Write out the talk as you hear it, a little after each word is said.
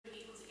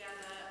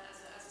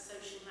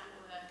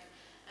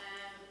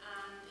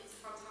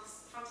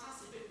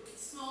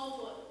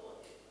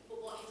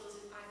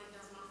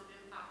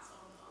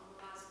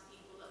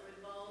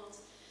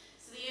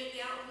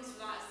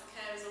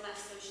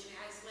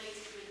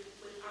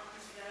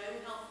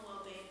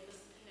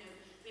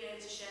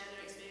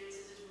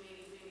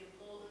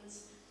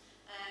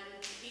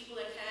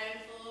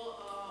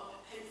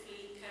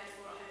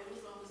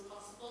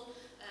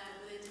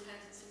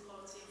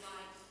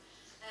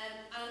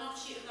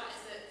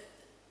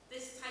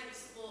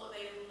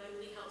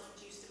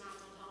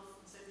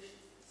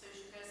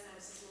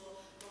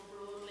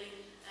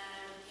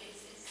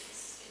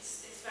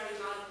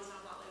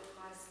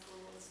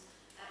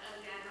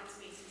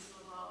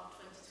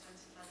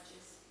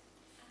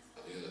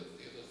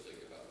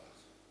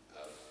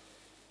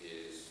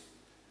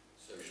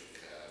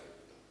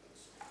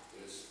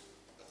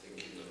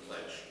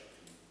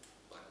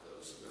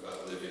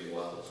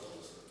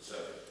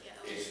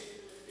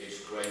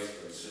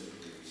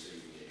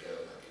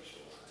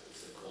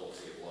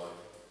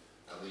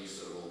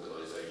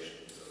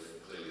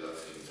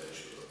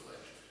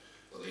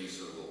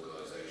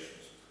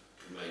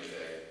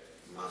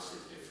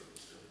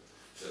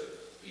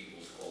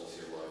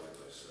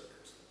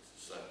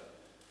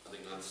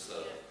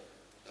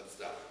recognise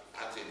that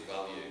added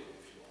value,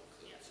 if you want.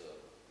 That, it's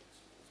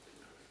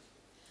been great.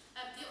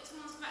 The Upton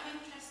one's quite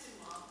an interesting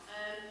one.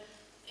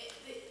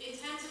 In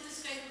terms of the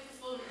scope of the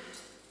fund,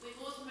 we've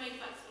always been very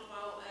flexible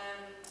about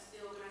the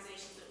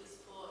organisations that we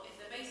support.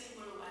 If they're based in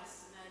Wirral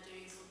West and they're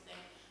doing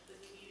something with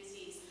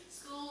communities,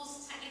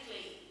 schools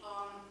technically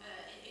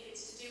if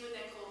it's to do with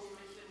their core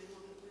curriculum,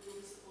 we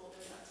wouldn't support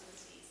those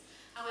activities.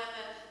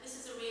 However, this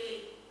is a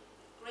really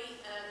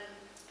great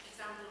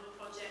example of a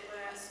project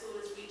where a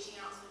school is reaching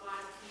out to the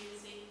wider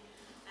community.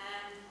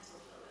 I'll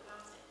talk a little bit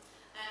about it.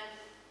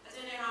 I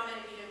don't know how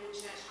many of you know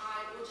Woodchurch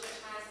High. Woodchurch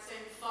High has its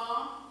own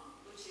farm,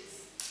 which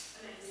is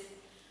amazing.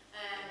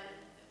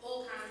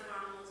 All kinds of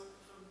animals,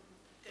 from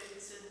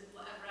goats and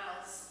whatever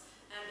else.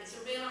 It's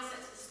a real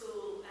asset to the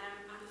school,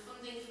 and the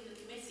funding from the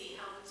committee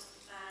helped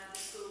the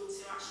school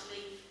to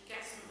actually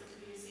get some of the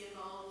community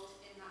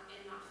involved in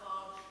that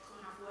farm,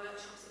 come and have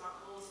workshops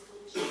about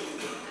horticulture,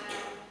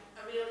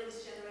 a real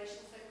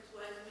intergenerational focus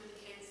working with the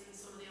kids and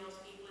some of the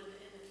older people in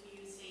the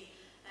community.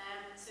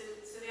 So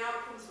the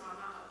outcomes around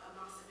that are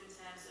massive in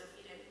terms of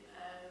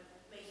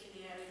making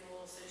the area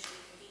more socially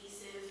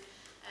cohesive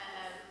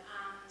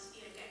and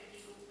getting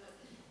people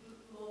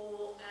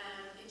more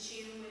in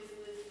tune with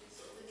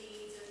sort of the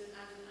needs and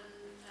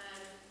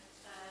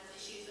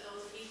issues that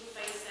older people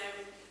face. So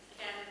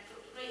again, a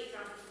great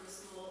example for a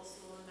small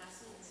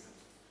investment.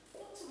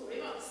 Not to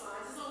worry about the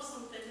slides, there's always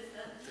something, isn't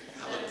there?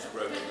 Alan's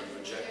broken the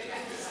projector.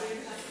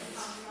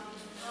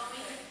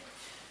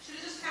 Should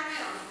we just carry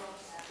on?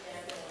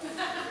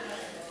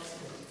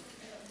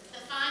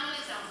 The final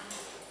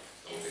example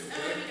is,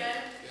 here we go.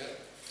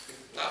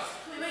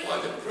 By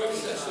the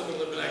process of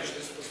elimination,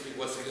 this must be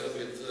what's going to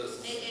be in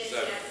Thurstaton. It is, so,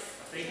 yes.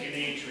 I think you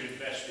need to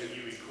invest in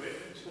new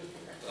equipment.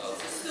 Well,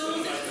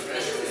 Schools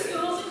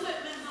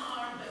equipment, not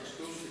our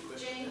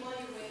equipment. Jane, while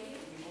you're waiting,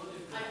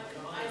 I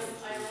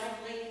write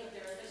link that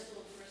there are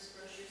festival first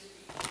brochures for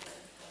you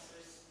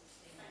councillors.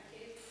 Thank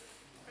you.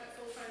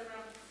 Full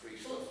programme. free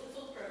The stuff.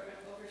 full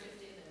programme over 15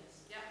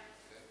 minutes. Yeah.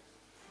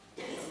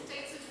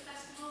 Dates of the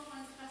festival,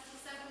 when's the festival?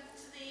 7th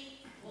to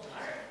the... Well,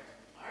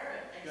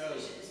 our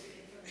exhibition is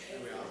beginning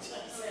from the 8th to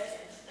the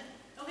 22nd.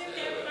 Oh, here we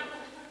go.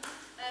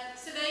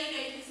 So there you go,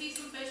 you can see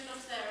some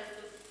photographs there of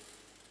the,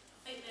 I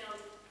think they are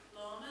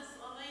llamas,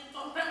 are they?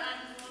 But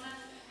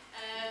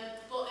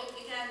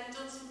again, they've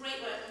done some great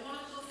work. And one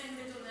of the good things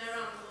they've done there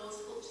around the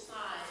horticulture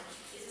side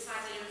is this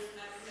idea of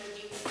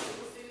promoting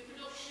local food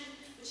production,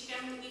 which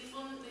again, we've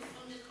funded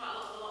quite a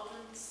lot of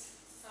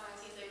allotments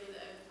societies over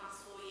the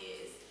past 4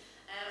 years.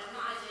 And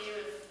that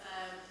idea of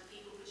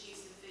people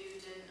producing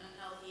food and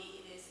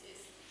healthy eating is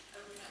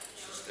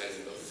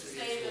Sustainability.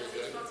 Sustainability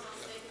is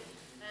fantastic.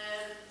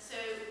 So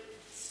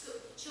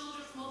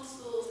children from other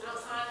schools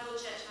outside of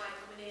Woodchurch High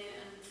coming in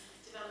and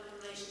developing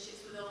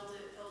relationships with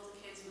older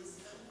kids was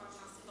a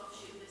fantastic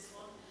offshoot of this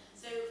one.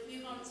 So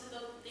move on to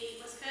the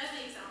Cllr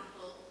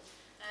example.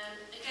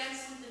 Again,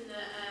 something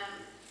that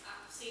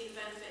I've seen the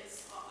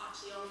benefits of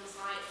actually on the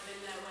site. I've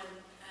been there when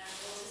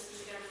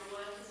Autism Together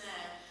were working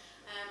there.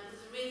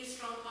 There's a really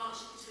strong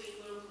partnership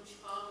between Wirral Country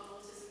Park and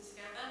Autism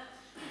Together,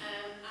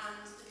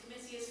 and the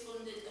committee has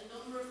funded a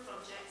number of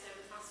projects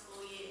over the past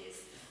 4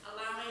 years,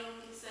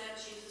 allowing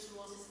service users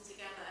from Autism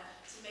Together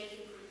to make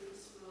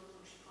improvements to Wirral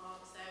Country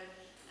Park. So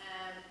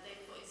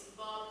they've put in some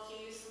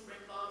barbecues, some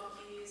brick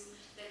barbecues.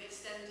 They've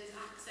extended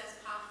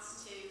access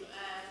paths to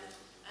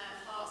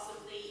parts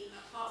of the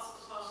park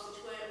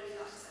which weren't really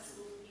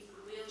accessible for people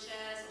with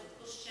wheelchairs or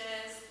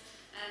pushchairs,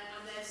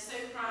 and they've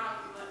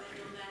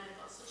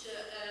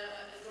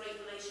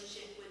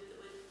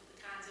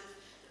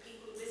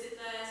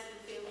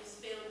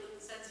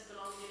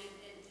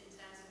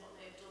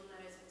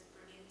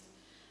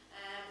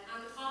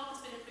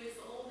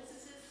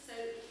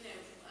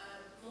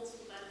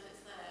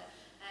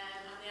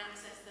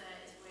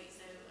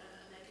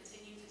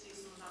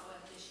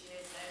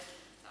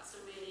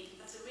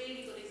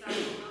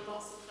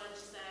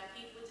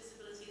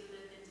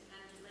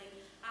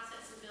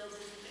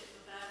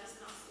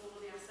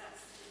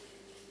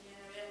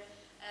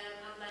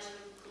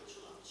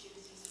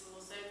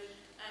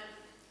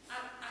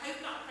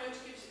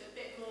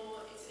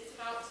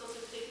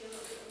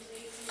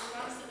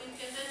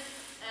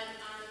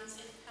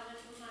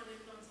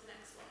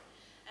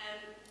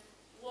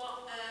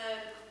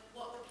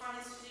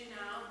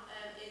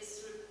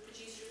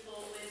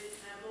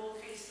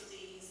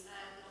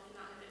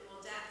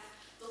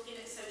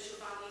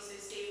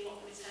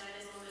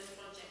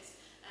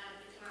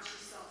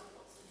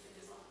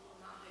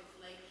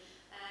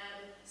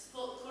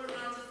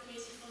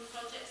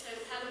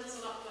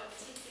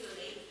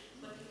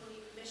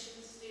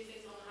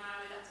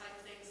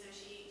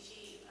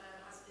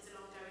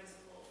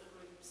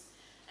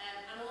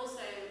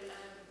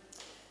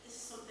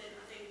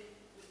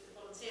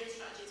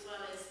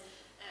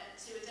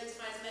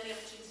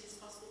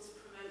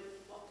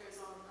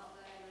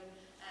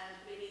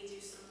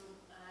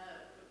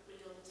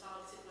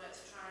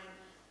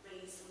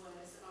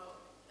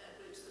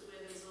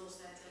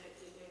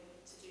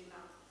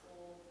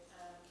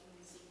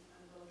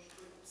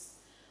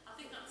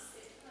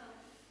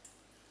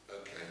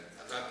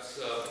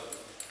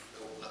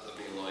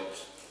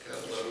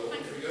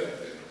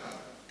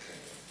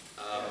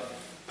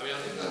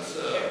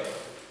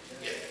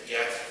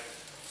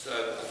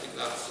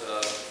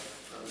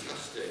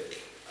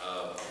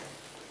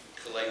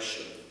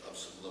evaluation of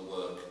some of the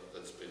work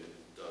that's been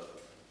done.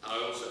 And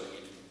I also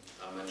think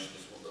I mentioned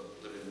this one,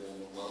 the Living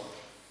Warm and Well,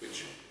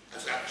 which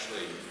has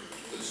actually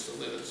was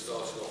something that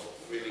started off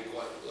really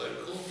quite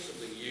local,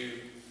 something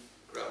you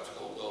grabbed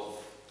hold of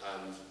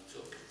and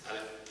took, and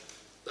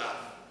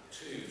that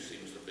too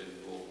seems to have been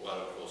brought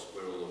well across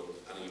Wirral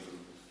and even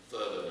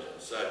further now.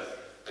 So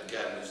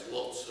again, there's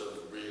lots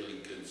of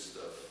really good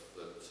stuff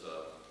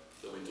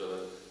that we've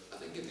done. I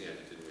think in the end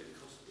it didn't really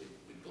cost.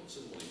 We put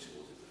some money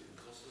towards it, but it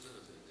didn't cost us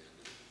anything in the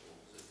end. Or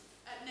was it?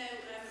 No,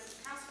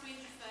 House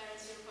Green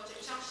referring to a project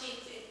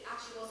which it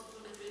actually wasn't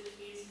funded through the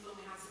community fund.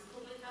 We had some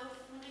public health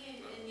money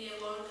in year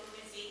one of the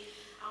committee,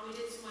 and we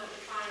did some work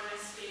with Fire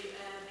Rescue,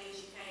 Age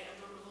UK, and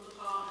a number of other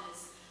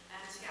partners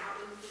to get out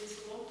winter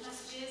warmth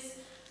messages.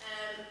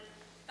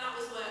 That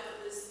was work that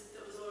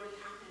was already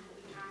happening, but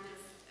we kind of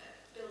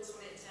built on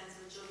it in terms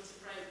of a joint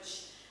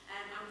approach.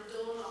 And the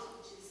door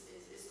knock, which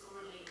is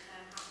currently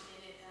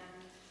happening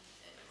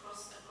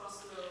across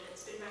the world,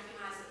 it's been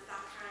recognised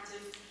that kind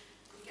of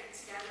we get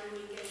together and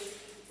we engage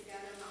people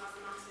together, and that has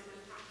a massive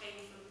impact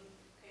came from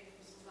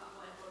some of that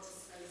work or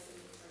space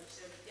and approach.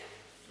 So yeah.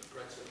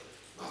 Great.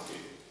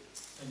 Matthew.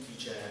 Thank you,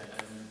 Chair.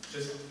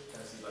 Just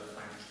personally like to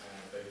thank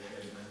both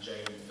Helen and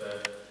Jane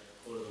for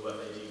all of the work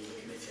they do for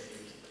the committee. I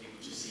think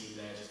people just see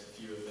there just a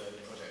few of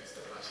the projects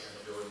that have actually had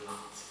a real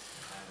impact.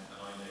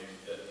 And I know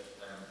that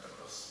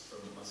across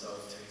from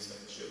myself, Tony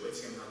Smith and Stuart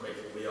Whittingham, how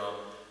grateful we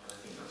are, and I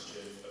think that's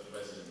true of the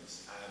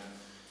residents.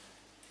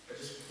 I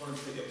just wanted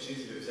to take the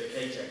opportunity, if it was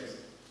okay, Chair,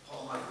 because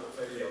part of my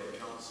portfolio of the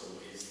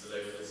council is the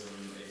localism,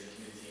 is the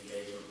community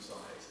engagement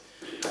side.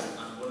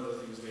 And one of the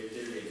things we're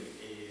doing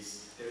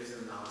is there is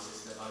an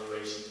analysis and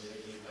evaluation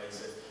taking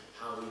place of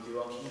how we do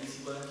our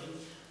community working,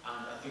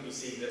 and I think we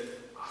see that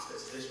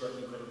aspects of this work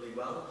incredibly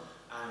well.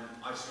 And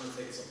I just want to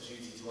take this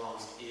opportunity to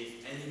ask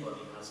if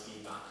anybody has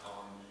feedback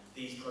on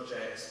these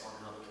projects, on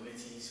how the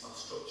committees are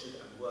structured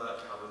and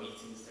work, how the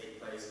meetings take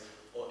place,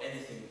 or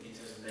anything in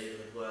terms of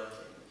neighbourhood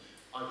working.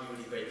 I'd be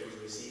really grateful to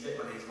receive it.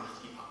 My name is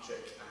Matthew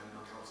Patrick, and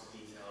my council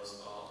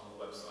details are on the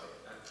website.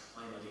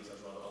 My email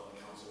details rather are on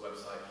the council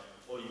website,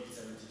 or you can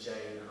send them to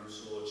Jane, and I'm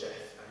sure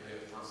Geoff and the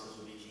other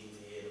councillors will be keen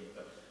to hear them.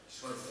 But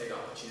just wanted to take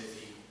the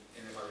opportunity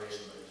in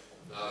evaluation mode.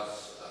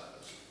 That's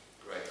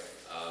great.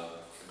 A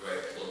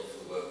great plug for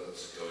the work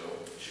that's going on,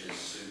 which is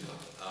super.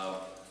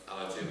 And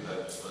I do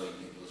hope as many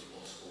people as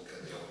possible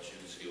get the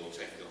opportunity or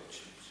take the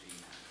opportunity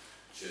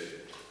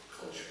to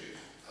contribute.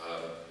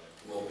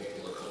 The more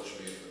people that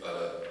contribute,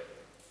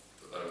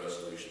 the better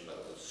resolution, the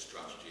better the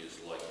strategy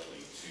is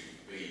likely to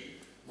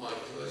be. Mike,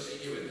 can I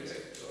see you in the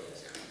table? Sorry.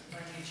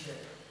 Thank you,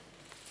 Chair.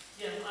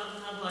 Yeah,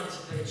 I'd like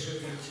to pay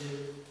tribute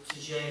to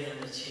Jane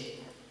and the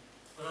team,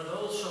 but I'd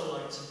also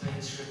like to pay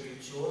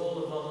tribute to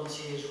all the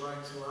volunteers right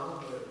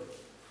throughout Wirral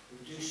who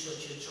do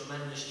such a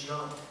tremendous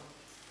job.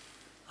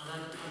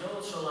 And I'd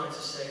also like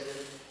to say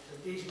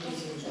that these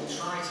meetings, we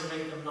try to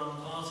make them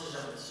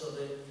non-partisan, so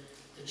that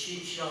the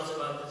cheap shot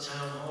about the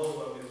town hall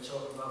when we were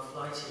talking about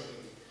flight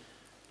hearing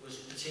was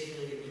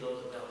particularly below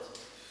the belt.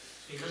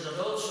 Because I'd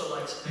also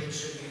like to pay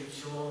tribute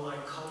to all my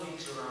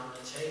colleagues around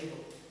the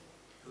table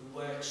who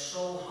work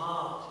so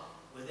hard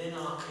within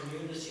our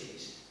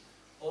communities,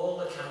 all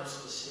the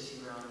councillors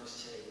sitting around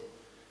this table,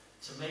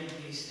 to make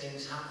these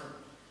things happen.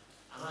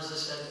 And as I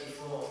said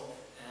before,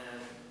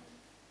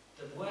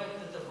 the work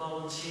that the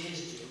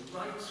volunteers do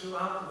right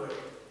throughout Wirral,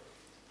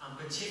 and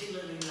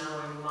particularly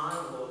now in my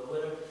ward,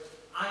 where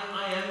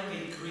I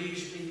envy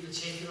Greavesby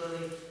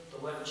particularly, the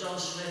work. John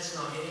Smith's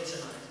not here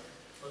tonight,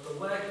 but the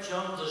work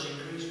John does in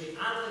Greavesby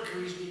and the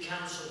Greavesby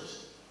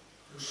councillors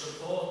who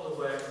support the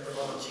work that the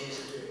volunteers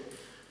are doing,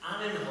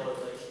 and in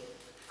Hoylake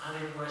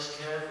and in West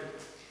Gerry.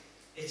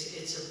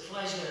 It's a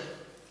pleasure,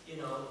 you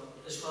know,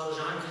 as far as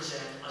I'm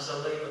concerned, as a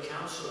Labour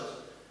councillor,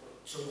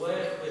 to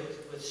work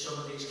with some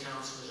of these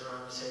councillors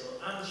around the table,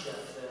 and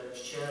Geoff there,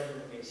 who's chairing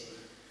the meeting.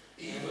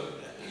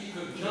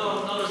 Even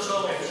No, not at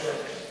all,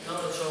 Geoff, not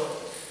at all.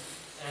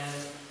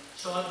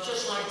 So I'd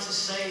just like to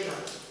say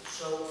that.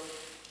 So,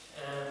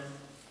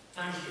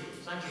 thank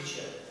you,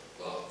 Chair.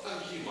 Well,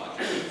 thank you, Mike.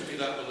 Hopefully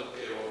that will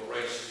appear on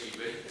Race TV,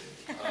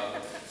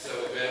 so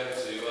we'll be able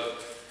to,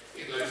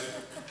 in those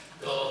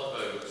dark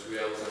moments, we'll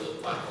be able to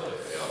look back on it.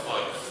 Yeah,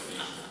 Mike,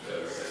 there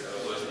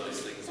were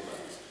nice things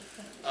about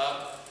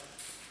it.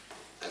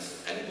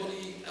 Has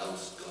anybody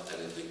else got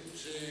anything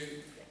to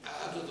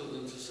add other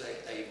than to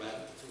say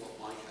amen to what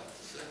Mike had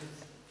to say?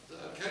 Is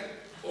that okay?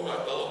 All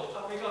right, Bob.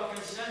 Have we got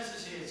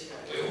consensus here, Chair?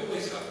 We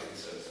always have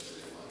consensus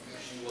here, Mike,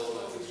 as you well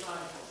know.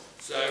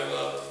 So,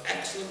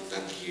 excellent,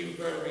 thank you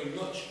very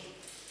much.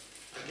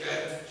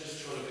 Again,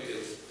 just trying to be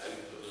as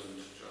open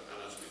and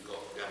as we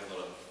haven't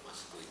got a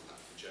massively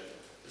packed agenda.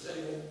 Has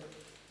anyone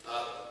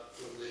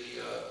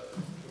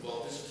from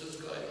our visitors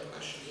got any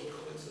questions or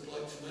comments they'd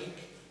like to make?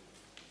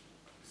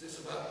 Is this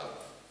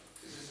about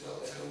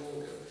the town hall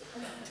again?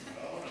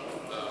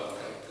 No,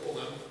 okay, go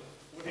on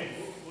then.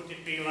 Would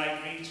it be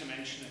like me to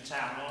mention the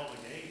town hall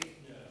again?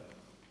 No.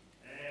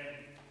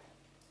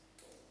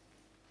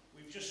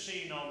 We've just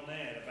seen on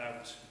there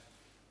about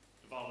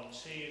the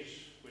volunteers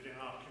within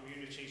our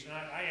community activities, and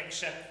I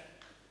accept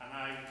and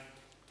I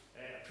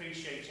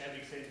appreciate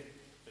everything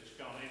that's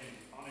gone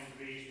on in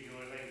Greece,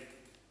 Wirral,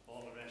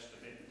 all the rest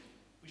of it.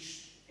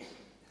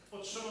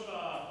 But some of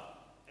our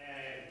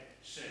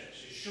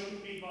services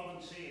shouldn't be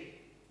volunteer,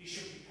 they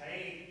should be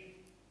paid.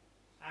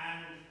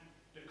 And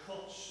the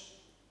cuts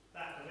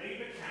that the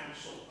Labour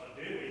Council are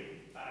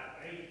doing, by the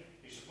way,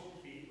 is supposed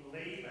to be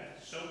Labour,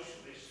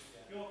 Socialist.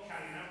 You're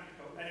carrying out the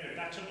cut. Anyway,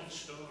 that's another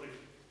story.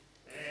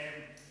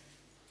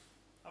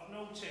 I've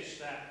noticed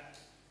that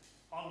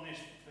on this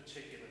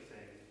particular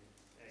thing,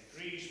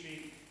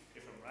 Greasby,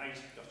 if I'm right,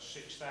 got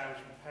 £6,000,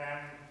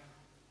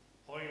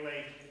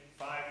 Hoylake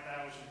 £5,000,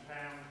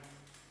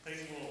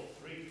 Thingwall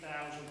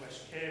 £3,000,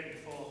 West Kirby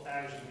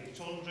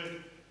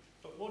 £4,800,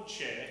 but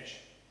Woodchurch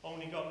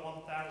only got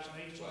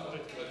 £1,800. Well,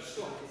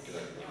 stop.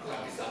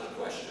 Is that the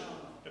question?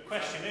 The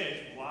question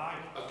is, why?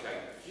 Okay,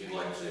 if you'd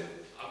like to,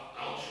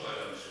 I'll try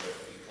and answer it,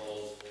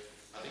 because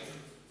I think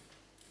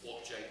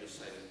what Jane was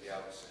saying at the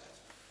outset,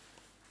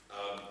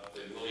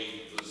 the money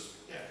was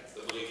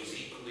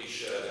equally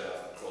shared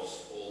out across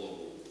all the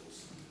wards,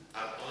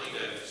 and I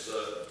know for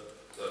certain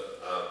that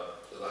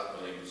that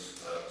money was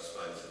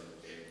spent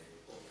in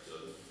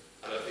Elderton,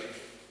 and I think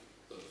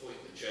the point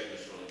that Jane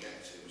was trying to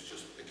get to was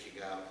just picking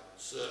out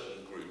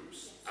certain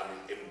groups and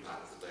the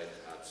impact that they'd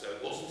had. So it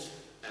wasn't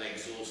an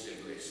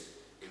exhaustive list,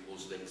 it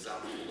was an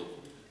example of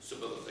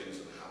some of the things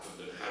that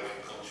happened and how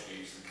it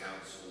contributes to the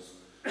council's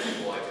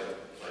wider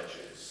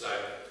pledges. So,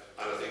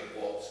 and I think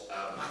what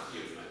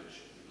Matthew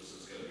mentioned was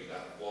there's going to be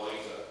that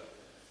wider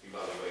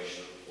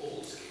evaluation of all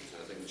the schemes.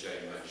 I think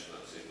Jane mentioned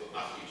that too, but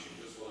Matthew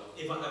should just want to...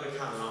 If I ever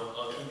can,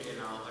 I'll keep it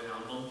in our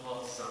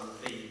non-partisan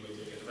theme we're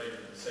doing at the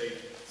moment. So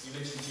you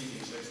mentioned two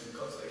things. You mentioned the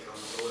cuts at the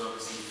council, and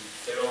obviously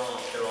there are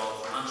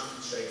financial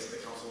constraints that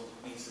the council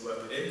needs to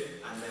work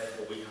within, and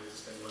therefore we have to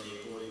spend money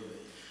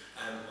accordingly.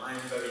 I am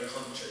very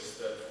conscious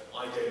that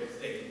I don't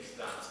think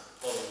that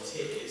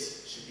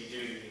volunteers should be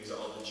doing things that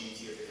are the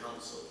duty of the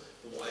council.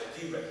 But what I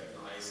do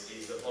recognise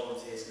is that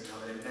volunteers can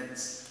have an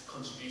immense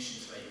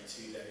contribution to make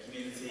to their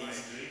communities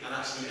and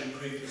actually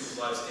improve people's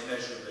lives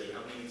immeasurably,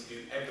 and we need to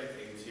do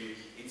everything to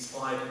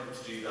inspire people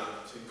to do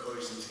that, to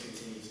encourage them to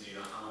continue to do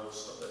that, and I will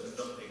stop at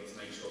nothing to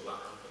make sure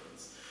that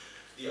happens.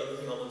 The other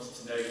thing I wanted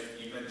to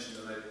note, you mentioned,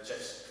 and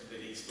Jeff's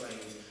completely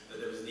explained, that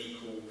there was an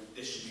equal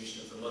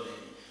distribution of the money.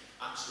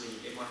 Actually,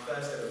 in my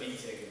first ever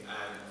meeting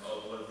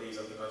of one of these,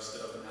 I think I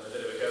stood up and had a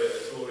bit of a go at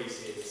the Tories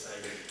here to say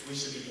we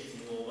should be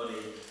getting more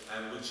money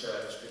with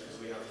church because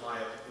we have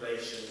higher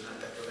population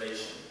and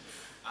deprivation.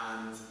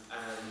 And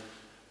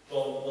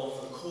while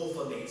for the core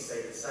funding it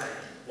stayed the same,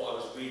 what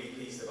I was really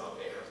pleased about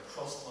it had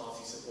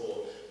cross-party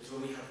support, was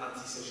when we had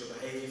anti-social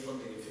behaviour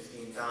funding of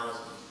 15,000,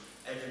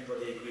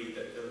 everybody agreed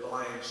that the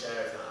lion's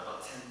share of that,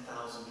 about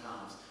 £10,000,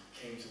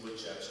 came to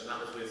Woodchurch, and that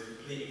was with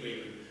complete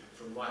agreement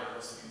from right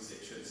across the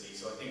constituency.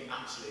 So I think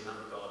actually in that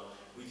regard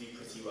we do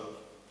pretty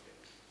well.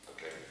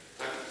 Okay,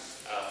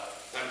 thanks.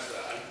 Thanks for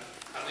that.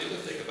 And the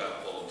other thing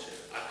about volunteer,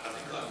 I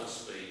think I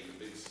must be the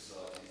big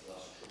society's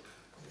last crook.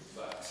 In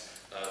fact,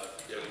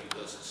 the only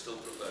person still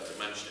prefer to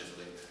mention it, I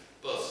think.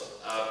 But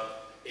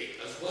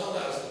as well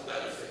as the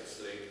benefits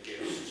that it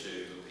gives to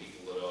the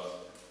people that are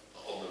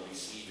on the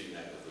receiving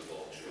end of the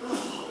volunteer,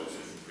 those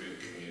who've improved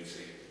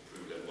community,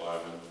 improved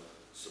environment,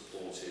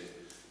 supported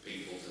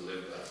people to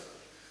live better,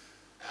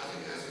 I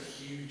think it has a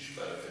huge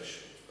benefit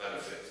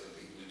to the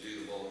people who do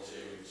the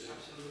volunteering too.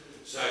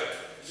 Absolutely. So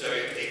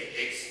it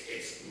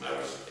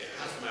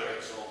has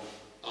merits on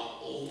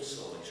all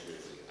sides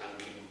really, and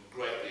can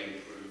greatly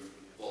improve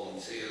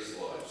volunteers'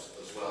 lives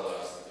as well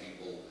as the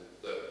people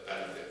that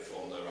benefit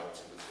from their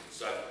activities.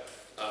 So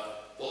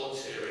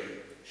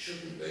volunteering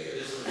shouldn't be,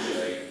 it isn't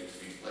a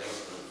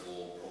replacement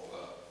for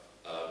proper,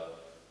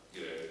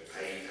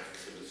 paid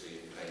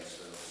activity and paid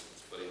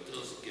services, but it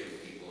does give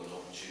people an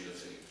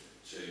opportunity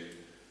to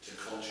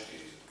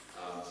contribute.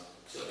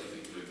 Certainly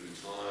people who've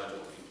retired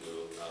or people who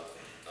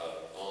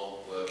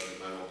aren't working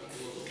now, or people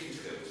who are looking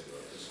to go to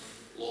work. There's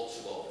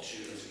lots of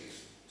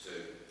opportunities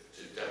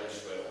to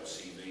demonstrate on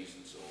CVs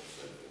and so on and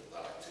so forth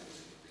that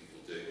activity that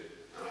people do.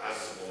 And as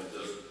someone who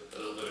does a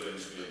little bit of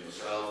interviewing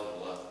myself,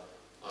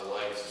 I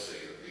like to see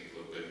that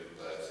people have been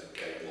prepared to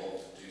get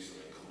involved, to do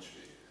something,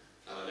 contribute.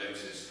 And I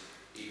notice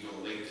even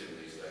on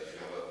LinkedIn these days you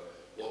have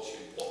what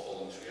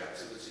voluntary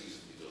activities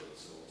have you done and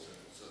so on.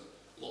 So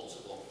lots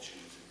of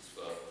opportunities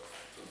for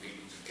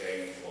people to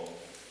gain from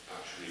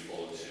actually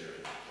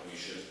volunteering, and we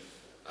should,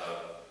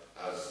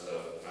 as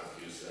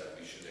Matthew said,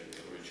 we should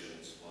encourage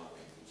and inspire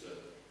people to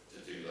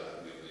do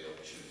that and give them the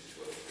opportunity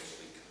to work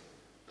as they can.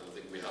 And I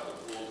think we have a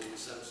broad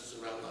consensus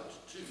around that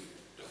too,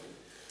 don't we?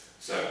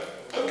 So,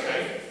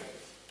 okay,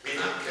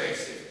 in that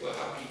case, if we're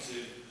happy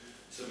to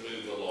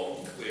move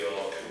along, we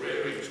are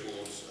careering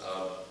towards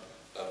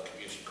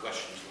community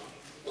questions now.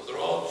 But there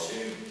are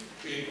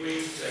we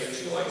agreed to take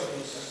two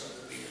items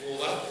before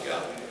that,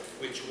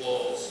 which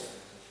was,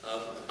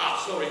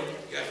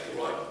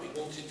 you're right, we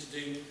wanted to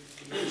do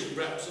community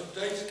reps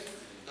update,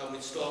 and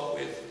we'd start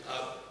with,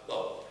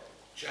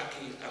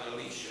 Jackie and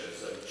Alisha.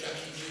 So,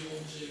 Jackie, do you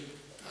want to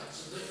add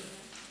something?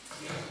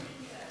 Yeah.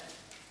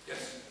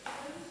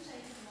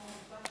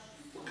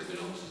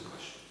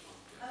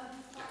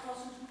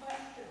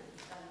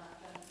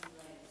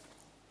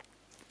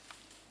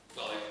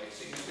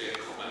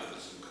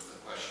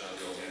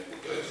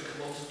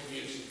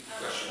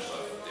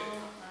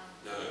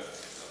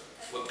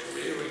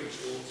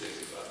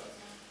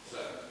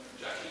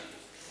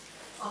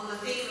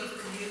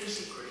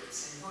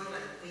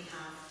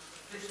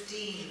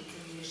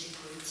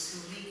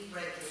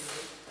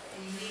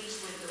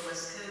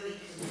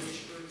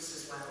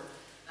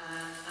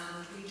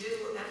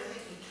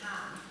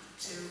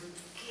 to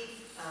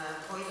keep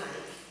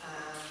Hoylake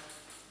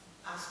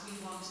as we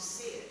want to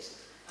see it.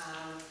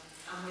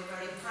 And we're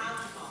very proud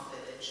of our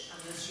village,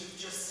 and as you've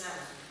just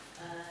said,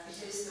 it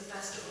is the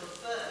Festival of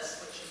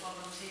Thirst, which are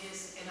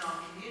volunteers in our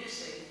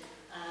community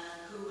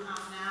who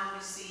have now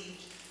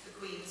received the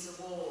Queen's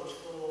Award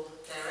for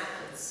their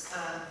efforts.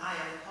 I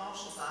am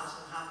part of that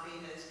and have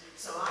been it,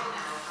 so I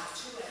now have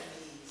 2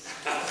 MBEs.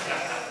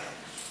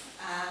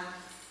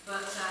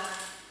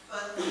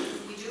 But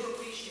we do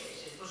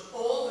appreciate it, but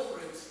all the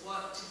groups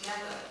work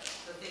together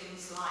for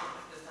things like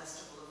the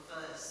Festival of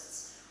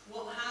Firsts.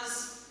 What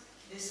has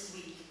this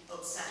week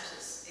upset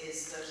us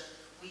is that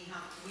we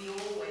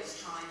always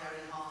try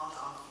very hard.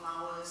 Our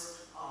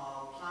flowers,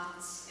 our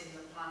plants in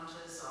the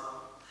planters,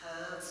 our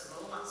herbs and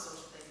all that sort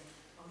of thing,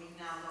 and we've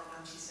now got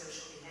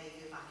antisocial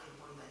behaviour back in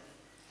Hoylake.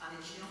 And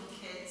it's young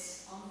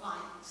kids on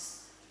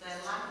bikes. Their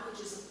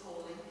language is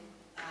appalling.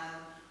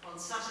 On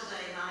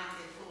Saturday night,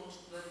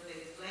 the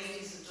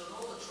ladies had done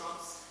all the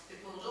troughs, they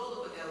pulled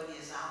all the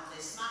begonias out,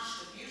 they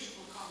smashed a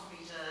beautiful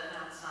concrete urn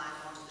outside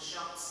one of the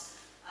shops.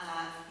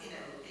 You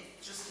know, it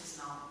just is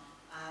not.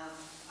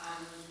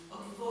 And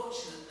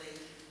unfortunately,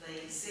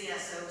 the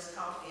CSOs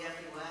can't be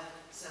everywhere,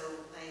 so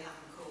they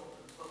haven't caught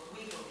them. But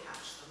we will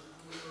catch them,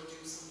 and we will do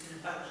something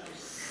about it.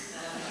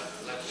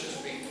 Let's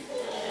just be...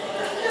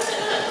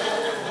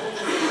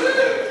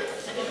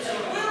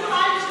 We'll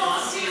find it on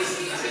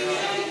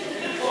CCTV.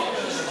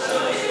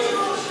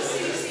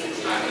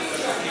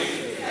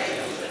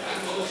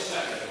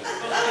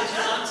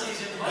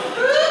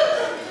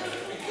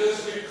 Because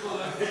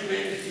we've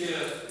been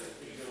here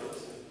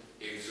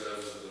in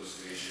terms of the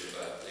issue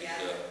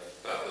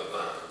about the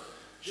van,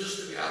 just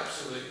to be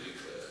absolutely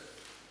clear,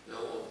 no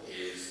one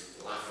is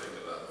laughing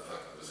about the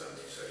fact that there's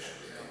antisocial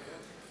behaviour.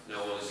 No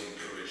one is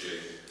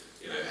encouraging,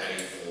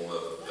 any form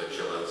of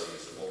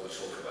vigilantes. And what we're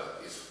talking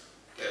about is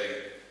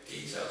getting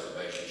details and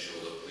making sure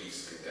that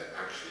police can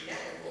actually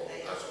get involved.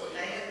 That's what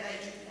they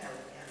do know.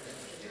 Yeah,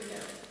 they do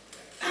know.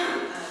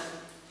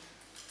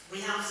 We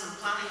have some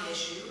planning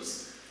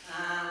issues.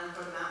 We've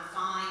got about 5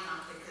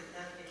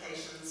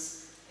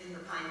 applications in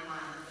the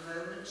pipeline at the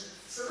moment,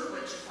 some of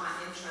which are quite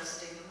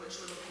interesting and which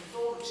we're looking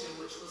forward to,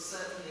 which will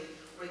certainly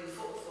bring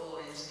footfall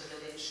into the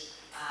village,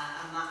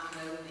 and that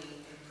can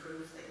only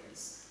improve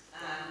things.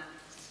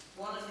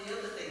 One of the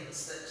other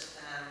things that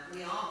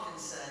we are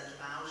concerned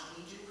about,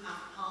 we do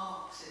have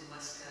parks in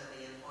West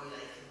Kirby and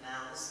Hoylake and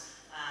Mells,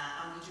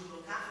 and we do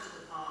look after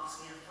the parks,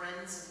 we have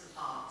friends of the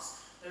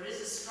parks. There is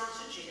a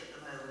strategy at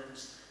the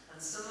moment, and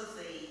some of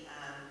the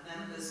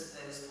members of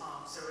those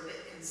parks are a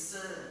bit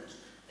concerned.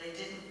 They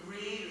didn't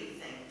really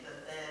think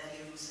that their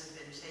views had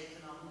been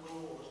taken on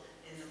board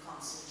in the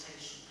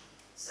consultation.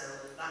 So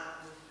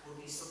that will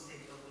be something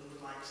that we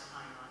would like to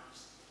highlight.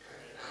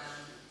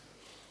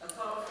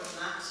 Apart from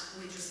that,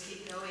 we just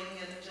keep going,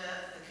 and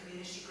the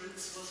community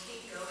groups will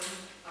keep going,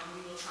 and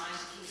we will try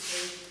to keep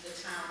the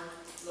town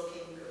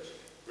looking good.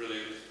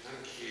 Brilliant.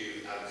 Thank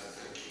you, Alison.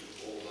 Thank you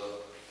all the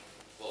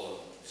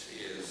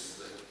volunteers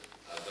that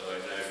I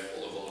know,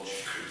 all the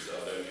volunteer groups that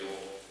I know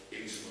you're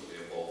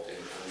intimately involved in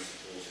and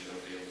supporting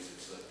of the others.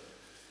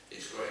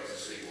 It's great to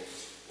see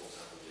what's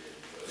happened here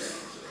in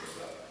terms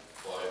of that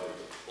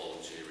vibrant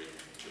volunteering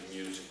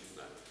community.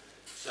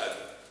 So,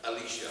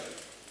 Alisha.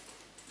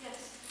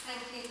 Yes,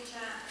 thank you,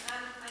 Chair.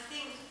 I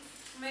think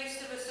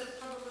most of us are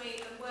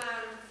probably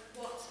aware of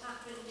what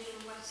happened in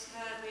West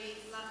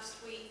Kirby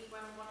last week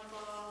when one of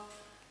our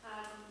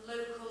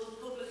local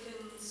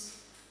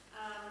publicans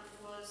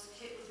was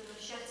hit with a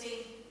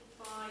machete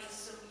by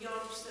some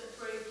yobs that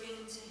broke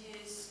into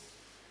his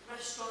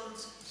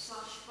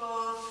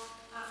restaurant/bar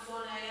at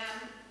 1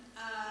 AM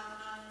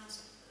and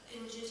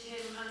injured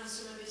him and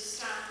some of his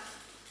staff.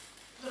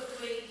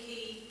 Luckily,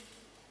 he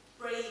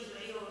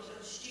bravely, or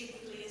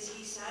stupidly as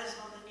he says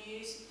on the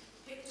news,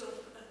 picked up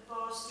a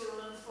bar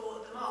stool and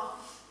fought them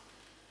off.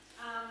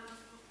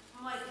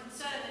 My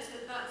concern is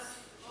that that's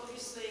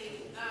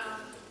obviously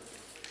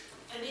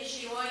an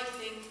issue. I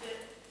think that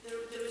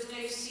there was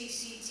no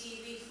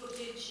CCTV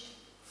footage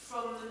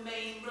from the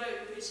main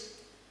road.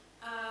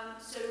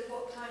 So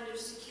what kind of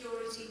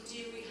security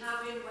do we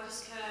have in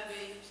West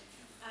Kirby,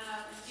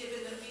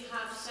 given that we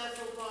have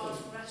several bars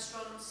and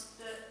restaurants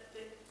that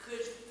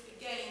could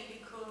again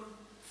become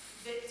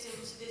victim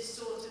to this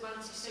sort of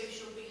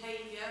antisocial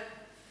behaviour,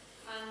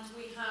 and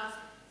we have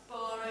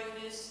bar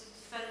owners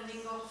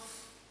fending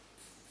off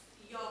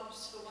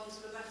yobs, for want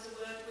of a better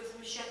word, with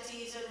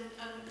machetes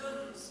and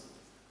guns.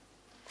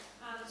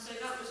 So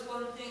that was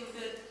one thing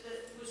that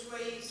was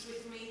raised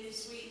with me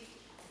this week.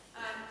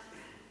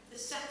 The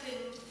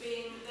second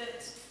being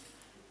that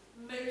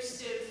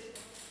most of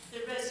the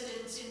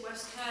residents in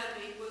West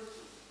Kirby were,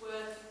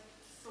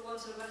 for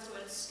want of a better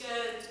word,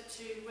 scared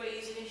to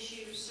raise an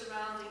issue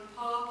surrounding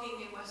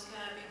parking in West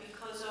Kirby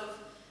because of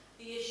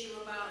the issue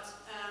about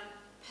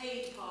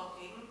paid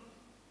parking.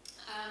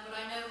 But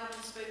I know,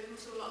 having spoken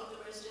to a lot of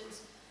the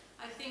residents,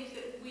 I think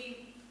that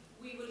we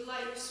would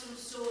like some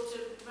sort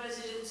of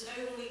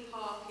residents-only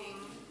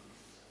parking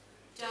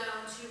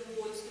down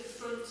towards the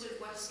front of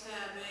West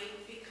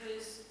Kirby,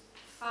 because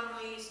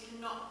families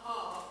cannot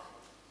park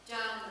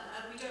down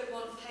there. We don't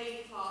want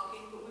paid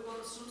parking, but we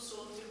want some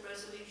sort of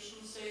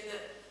resolution so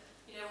that,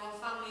 you know, our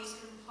families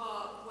can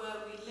park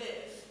where we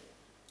live,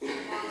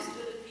 whilst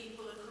other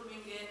people are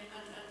coming in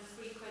and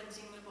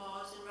frequenting the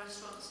bars and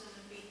restaurants and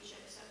the beach,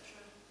 etc.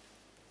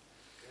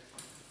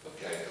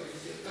 Okay,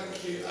 thank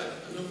you.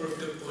 A number of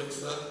good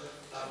points there.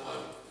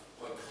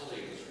 My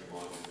colleague has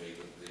reminded me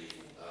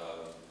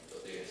that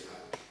the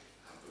attack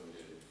happened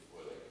in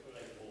Wirral,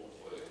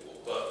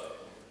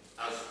 but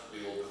as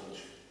we all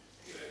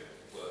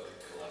work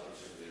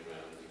collaboratively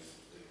around the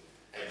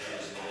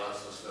edges and all that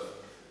sort of stuff,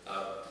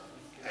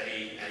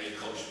 any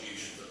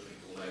contribution that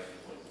people make, the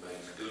point made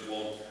is a good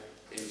one.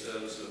 In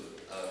terms of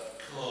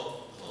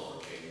car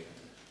parking,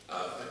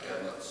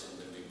 again, that's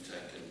something we've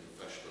taken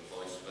professional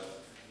advice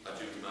about. I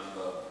do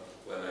remember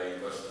when a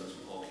residence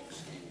parking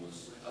scheme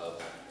was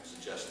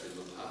suggested in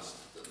the past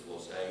that there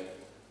was a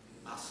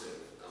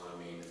massive, and I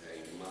mean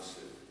a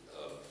massive,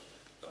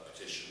 a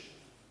petition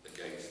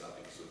against that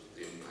because of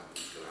the impact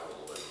it's going to have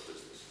on local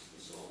businesses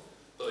and so on.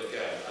 But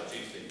again, I do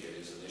think it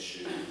is an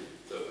issue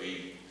that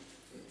we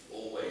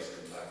always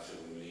come back to,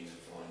 and we need to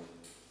find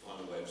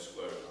a way of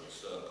squaring that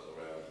circle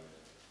around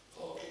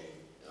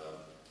parking,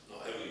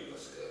 not only in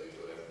West Gerry,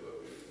 but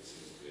everywhere it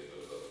seems to be a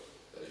bit of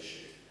an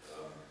issue.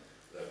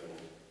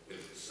 Everyone,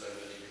 with so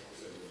many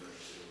cars, everyone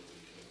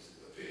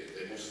appears,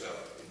 they must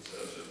have in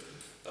terms of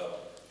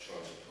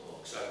trying to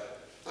park. So,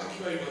 thank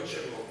you very much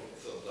everyone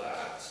for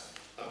that.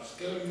 I'm just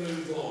going to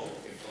move on,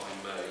 if I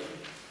may,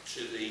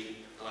 to the,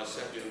 and I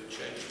said we would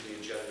change the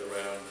agenda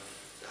around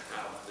to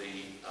have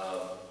the,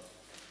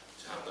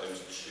 to have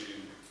those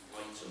two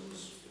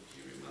items, if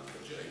you remember,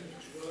 Jane,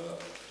 which were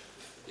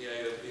the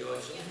AOP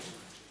items.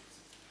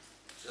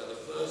 So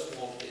the first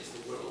one is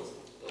the Wirral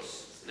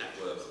Plus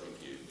Network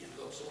Review. You've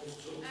got someone to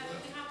talk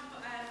about? We have,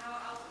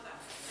 I'll put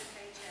that,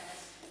 okay, Chair.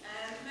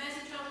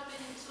 Mersey Travel have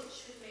been in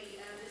touch with me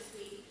this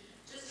week,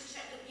 just to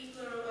check that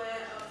people are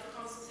aware of the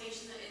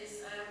consultation that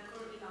is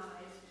currently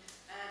live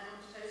on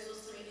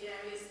proposals to make the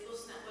area's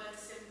bus network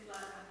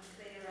simpler and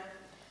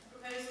clearer.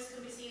 Proposals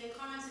can be seen and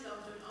commented on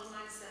through an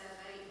online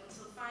survey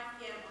until 5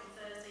 PM on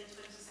Thursday,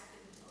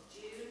 22nd of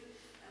June.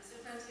 So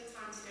plenty of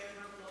time to go and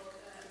have a look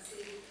and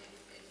see if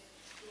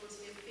you want to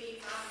give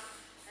feedback.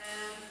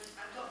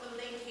 I've got the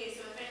link here,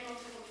 so if anyone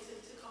wants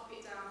to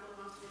copy it down for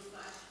them afterwards,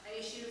 but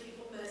I assume if you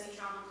put Mersey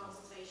Travel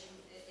consultation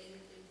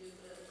in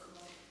Google, it'll come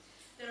up.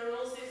 There are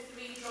also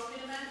 3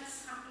 drop-in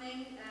events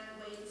happening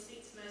where you can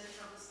speak to Mersey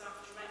Travel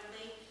staff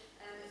directly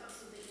if that's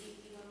something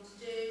you want to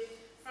do.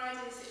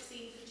 Friday the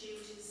 16th of June,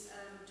 which is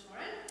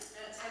tomorrow,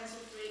 10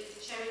 till 3 at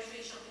the Cherry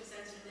Tree Shopping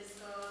Centre in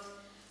Liscard.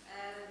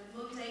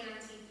 Monday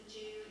 19th of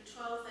June,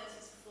 12:30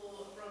 to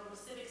 4 at Bromwell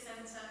Civic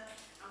Centre,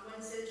 and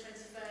Wednesday the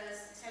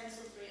 21st, 10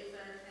 till 3 at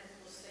Birkenhead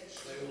Bus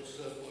Station. They all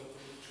serve by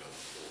public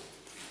transport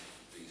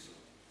visa.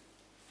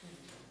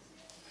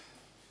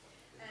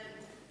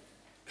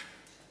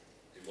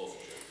 It was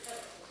a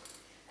joke.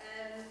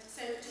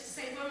 So just to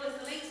say, Wirral is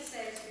the latest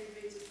area to be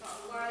reviewed as part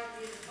of a wide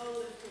review of the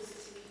whole of the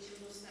City Beach and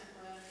bus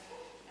network,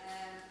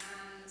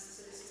 and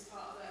so this is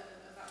part of that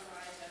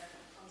wider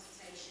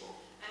consultation.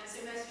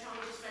 So Mersey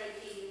Travel is very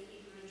keen. If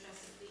people are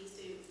interested, please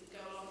do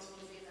go along to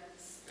one of the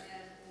events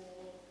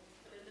or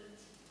put in the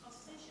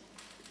consultation.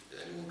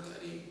 Has anyone got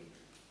any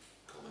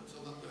comments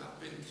on that? There have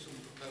been some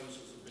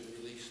proposals have been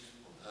released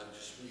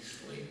just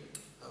recently,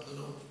 have there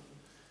not?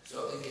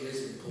 So I think it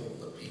is important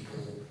that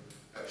people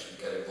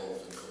actually get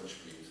involved and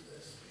contribute to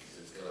this,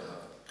 because it's going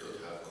to could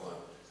have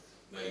quite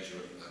major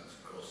impacts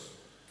across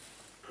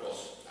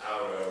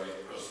our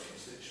area, across the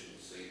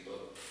constituency,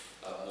 but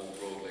more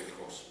broadly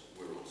across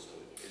Wirral. So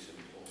it is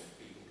important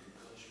people can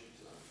contribute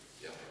to that.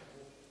 Yeah.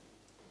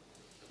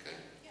 Okay.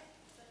 Yeah.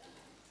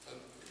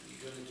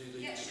 You're going to do the...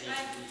 Yes,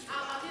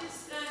 I'll do the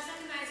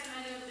second item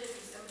I know of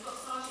business. We've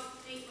got Sergeant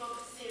Pete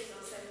Roberts here,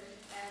 so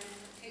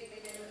Kate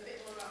may know a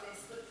bit more about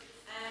this, but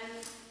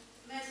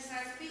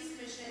Merseyside Police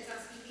Commissioner is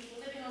asking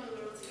people living on the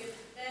Wirral to give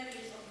their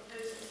views on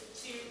proposals for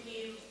 2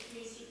 new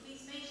community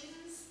police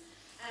stations,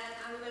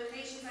 and the location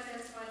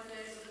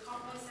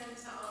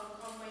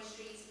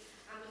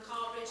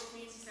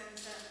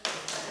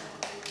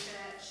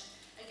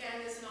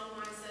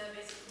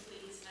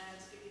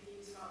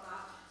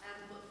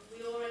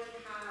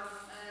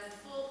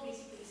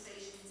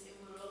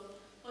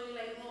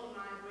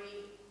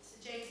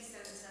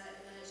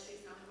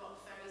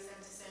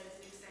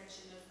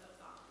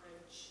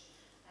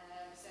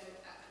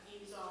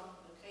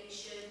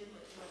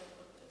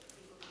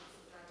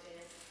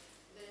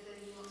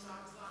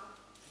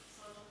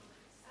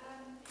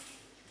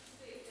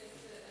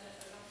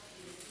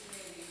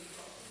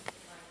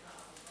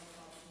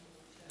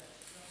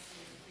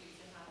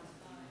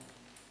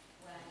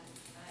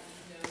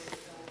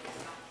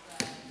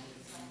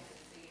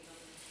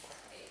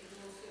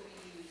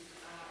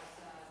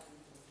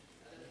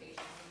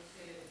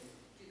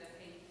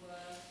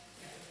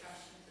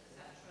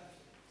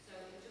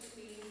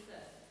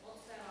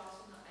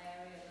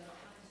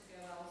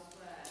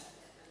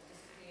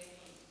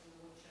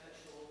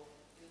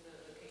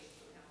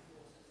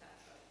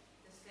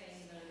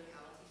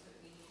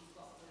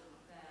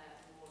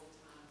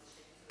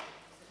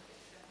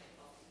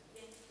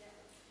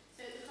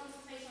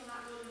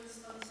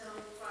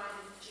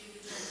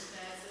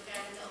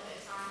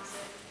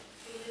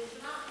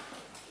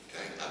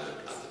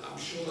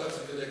sure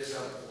that's a good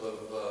example of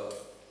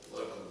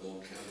local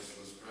ward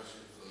councillors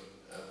pressing for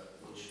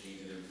much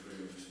needed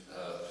improved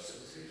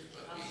facilities.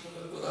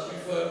 Will that be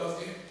fair,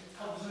 Matthew?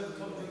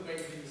 Absolutely.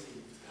 Great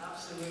meeting.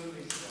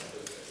 Absolutely.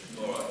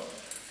 All right,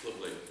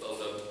 lovely, well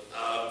done.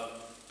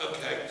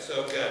 Okay,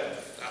 so again,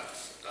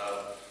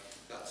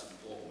 that's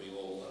important. We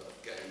all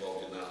get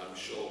involved in that. I'm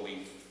sure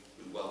we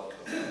welcome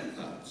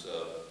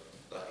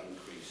that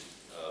increased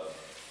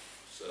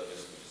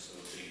service and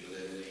facility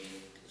within the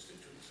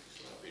constituency.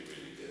 So that'd be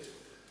really good.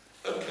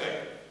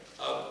 Okay,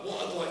 what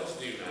I'd like to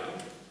do now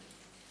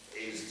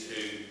is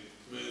to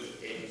move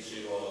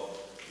into our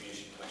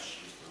community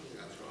questions. I think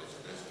that's right.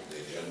 That's on the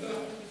agenda.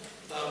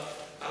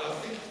 And I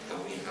think,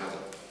 have we had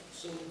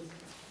some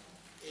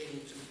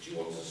in? Do you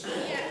want to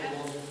start? Yeah. The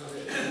ones we've had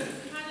in?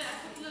 We've had a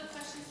couple of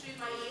questions through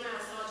by email,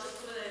 so I'll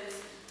just cover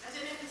those. I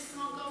don't know if Mr.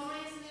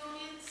 Montgomery is in the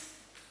audience.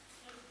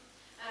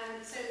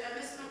 So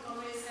Mr.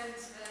 Montgomery sent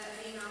an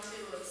email to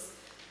us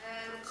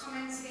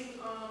commenting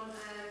on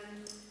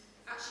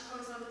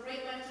the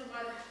great work done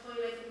by the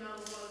Hoylake and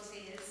Melbourne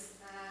volunteers.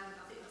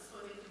 I think that's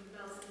Hoylake and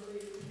Melbourne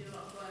Blue who do a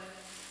lot of work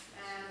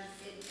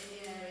in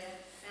the area.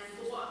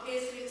 But what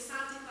appears to be the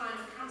sad decline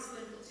of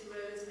council input to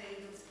roads,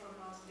 pavements,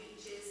 promenades,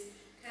 beaches,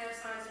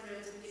 curbsides and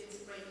roads beginning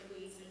to break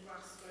weeds and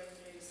grass growing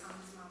through,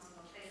 sand mounting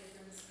on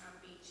pavements and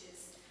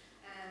beaches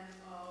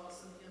are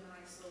some of the other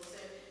nice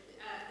sources.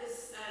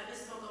 So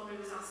Mr. Montgomery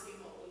was asking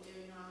what we're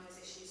doing around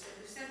those issues. So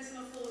we've sent him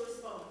a full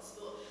response,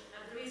 but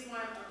the reason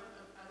why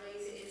I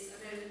raise it is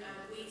I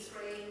know weed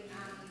spraying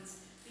and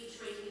beach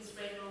raking and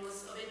spraying are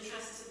always of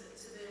interest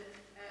to the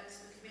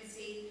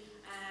committee.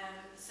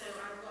 So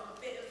I've got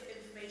a bit of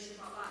information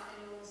about that.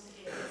 Anyone wants to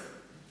hear it?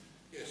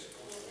 Yes, of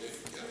course. Yeah.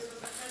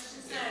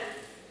 So,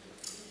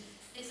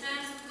 in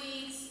terms of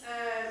weeds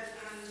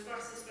and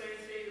grasses growing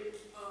through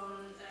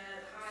on the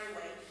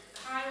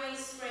highway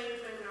spraying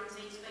programme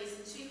takes place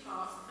in two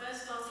parts. The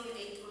first starting in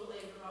April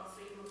over about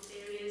a 3-month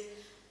period.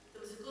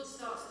 There was a good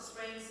start to the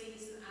spraying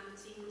season and the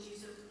team was due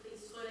to have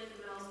completed Hoylake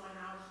and Mells by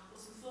now,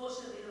 but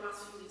unfortunately the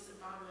last few weeks of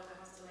bad weather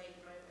has delayed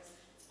progress.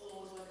 It's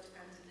always weather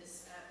dependent,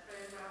 this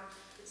programme.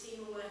 The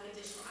team will work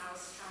additional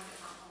hours to try and get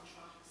that on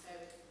track, so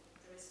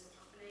there is stuff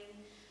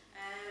happening.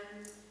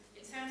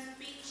 In terms of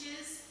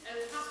beaches, over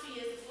the past few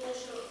years the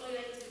foreshore at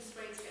Hoylake has been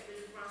sprayed to get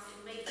rid of grass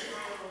in late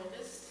July or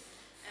August.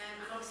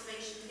 An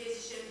observation appears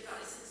to show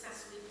that it's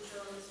successfully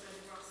controlling the spread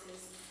of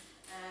grasses.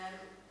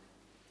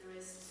 There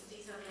is some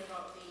detail here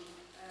about the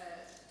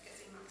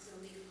getting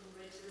maximum leaf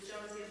coverage. The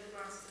majority of the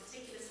grass is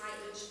particular height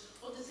which,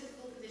 under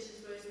typical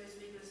conditions, grows most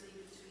vigorously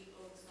between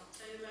August and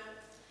October.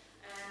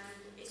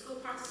 It's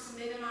good practice to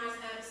minimise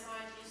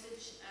herbicide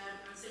usage,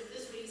 and so for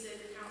this reason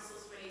the council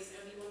sprays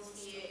only once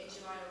a year in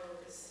July or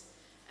August,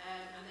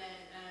 and then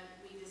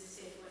we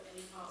visited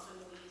any parts where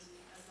the weed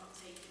has not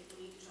taken, the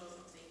weed control has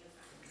not taken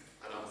effect.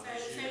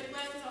 So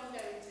work is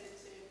ongoing to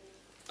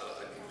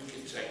I think we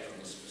can take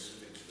from the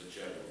specific to the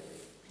general,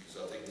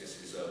 because I think this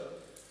is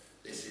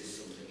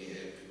something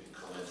here people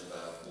comment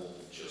about more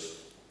than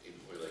just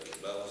people related to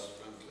bells,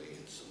 frankly.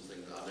 It's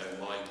something that I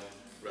know my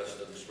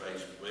residents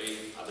raised with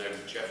me. I know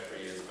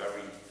Geoffrey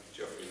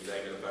and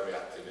David are very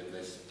active in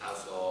this,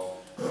 as are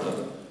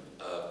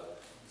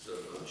sort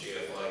of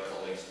GFI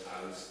colleagues,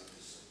 and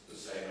the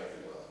same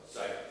everywhere.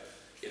 So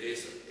it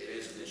is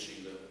an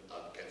issue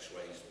that gets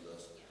raised with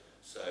us.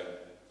 So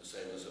the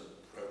same as a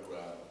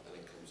programme, and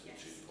it comes in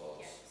two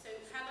parts. Yes. So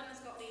Helen has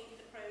got the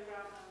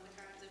programme and the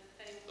kind of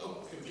thing.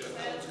 Oh, give Jen,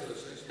 Helen's going to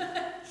say something.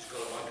 She's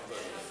got a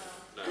microphone.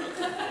 No.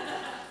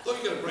 I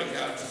thought you were going to break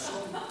out into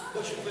song.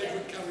 What's your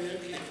favourite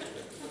karaoke?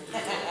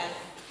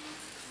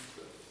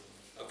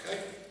 Okay.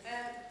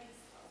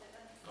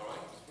 All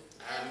right.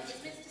 And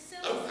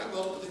hang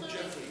on, I think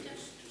Geoffrey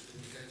just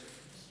indicated.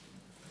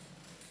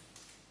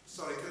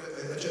 Sorry,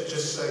 could I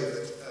just say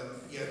that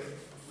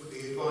the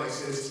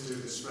advice is to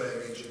do the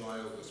spraying in July,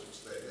 August, which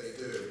they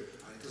do,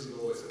 and it doesn't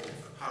always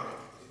apparent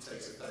it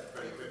takes effect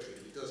very quickly,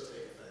 but it does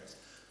take effect.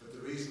 But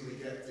the reason we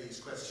get these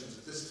questions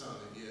at this time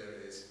of year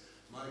is,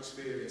 my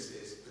experience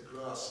is the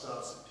grass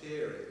starts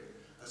appearing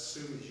as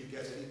soon as you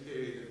get any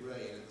period of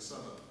rain in the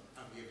summer,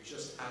 and we have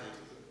just had it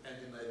at the end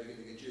of May,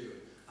 beginning of June,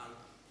 and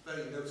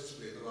very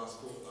noticeably in the last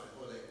fortnight,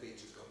 Hoylake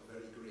Beach has gone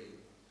very green.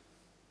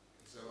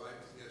 So I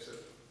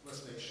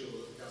must make sure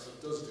that the council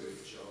does do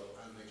its job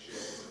and make sure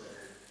it's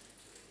there.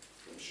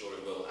 I'm sure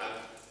it will. And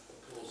of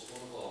course,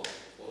 one of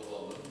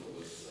our members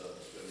was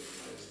really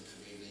promoted to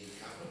be the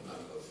cabinet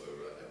member for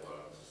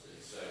environment.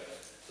 So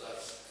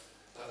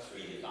that's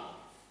really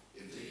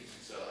indeed.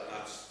 So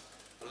I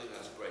think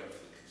that's great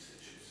for the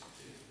constituency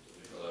too.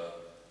 We've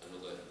got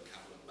another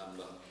cabinet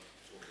member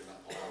talking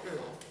about on our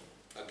behalf.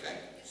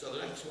 Okay. So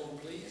the next one,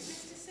 please.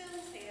 Is Mr.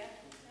 Sills here?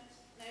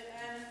 No.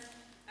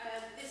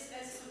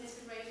 There's something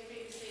that's been raised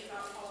previously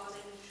about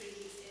pollarding of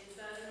trees in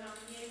Burgess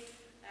Avenue.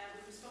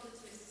 We've responded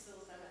to Mr.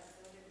 Sills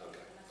directly.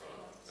 Okay. All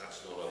right.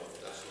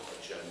 That's not a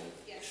general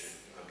issue.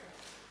 Okay.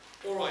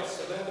 All right.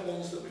 So they're the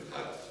ones that we've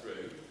had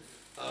through.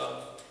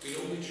 We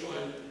normally try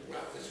and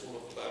wrap this one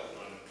up about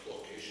 9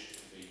 o'clock-ish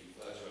to be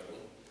fair to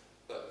everyone.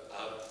 But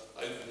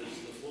open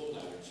to the floor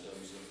now in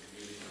terms of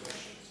community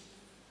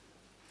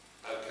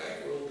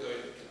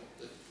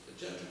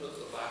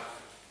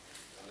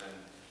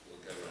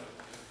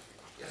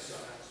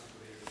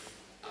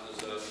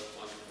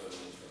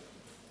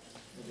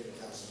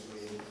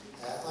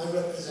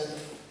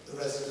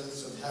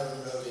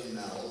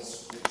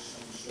course, which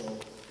I'm sure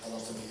a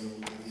lot of you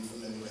will be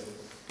familiar with.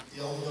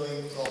 The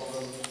ongoing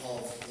problem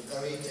of the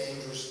very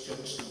dangerous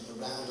junction at the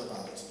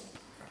roundabout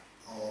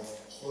of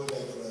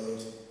Hoylake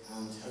Road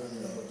and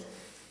Heron Road,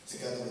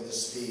 together with the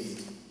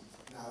speed.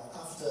 Now,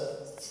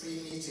 after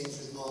 3 meetings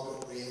with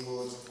Margaret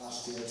Greenwood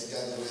last year,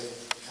 together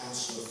with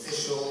council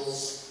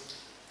officials,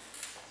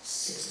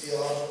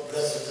 60-odd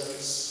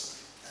residents,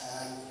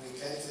 we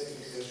came to the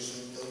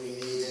conclusion that we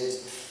needed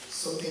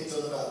something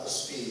done about the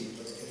speed,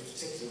 but in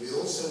particular we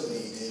also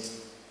needed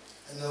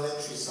a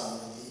no-entry sign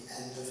at the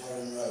end of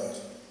Heron Road.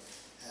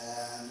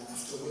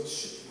 After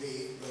which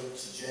we wrote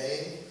to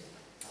Jane,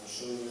 I'm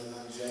sure you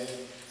remember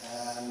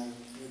Jane,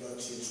 we wrote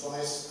to you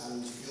twice,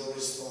 and your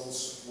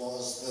response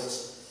was that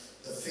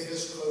the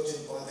figures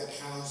quoted by the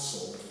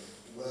council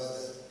were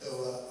that there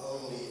were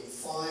only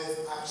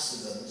 5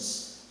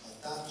 accidents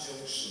at that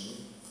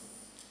junction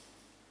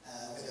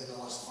within the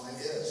last 5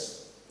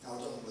 years. Now, I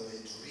don't know whether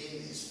they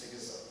dream these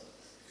figures up,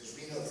 because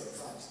we know for a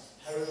fact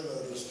Heron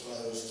Road was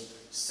closed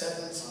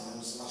 7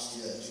 times last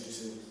year due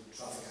to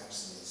traffic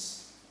accidents.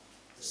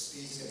 The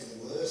speed's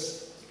getting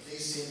worse. The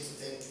police seem to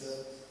think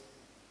that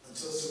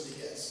until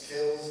somebody gets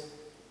killed,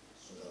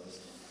 it's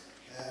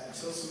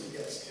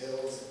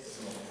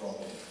not a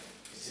problem.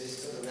 It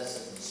is to the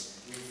residents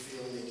who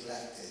feel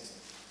neglected.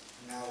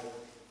 Now,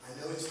 I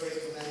know it's very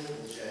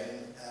commendable,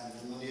 Jane,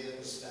 the money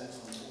that was spent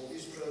on all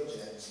these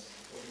projects,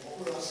 but what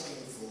we're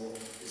asking for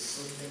is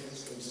something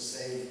that's going to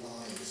save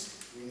lives.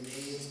 We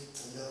need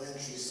a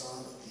no-entry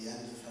sign at the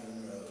end of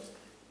Heron Road.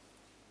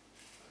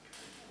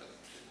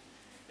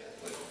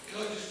 Can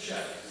I just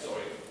check?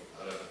 Sorry,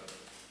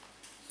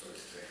 sorry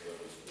to take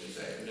over. When you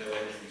say no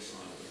entry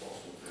sign at the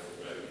bottom of Heron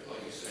Road, are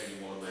you saying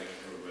you want to make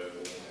Heron Road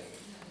more paved?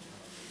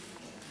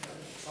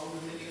 It's on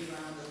the mini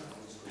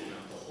roundabout,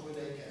 the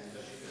Hoylake end,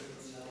 as you go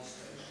from Nell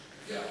Station.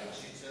 Yeah. As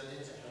you turn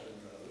into Heron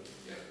Road,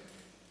 Yeah.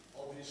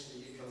 obviously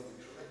you go the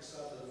correct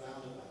side of the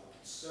roundabout.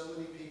 So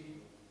many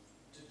people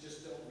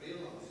just don't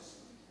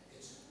realise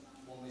it's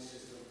one-way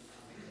system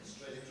and they get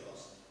straight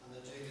across, and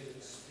they're doing it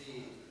at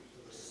speed.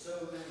 There were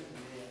so many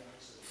near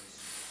accidents,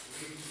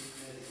 really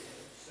nearly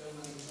hit so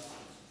many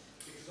times,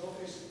 because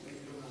obviously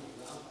we've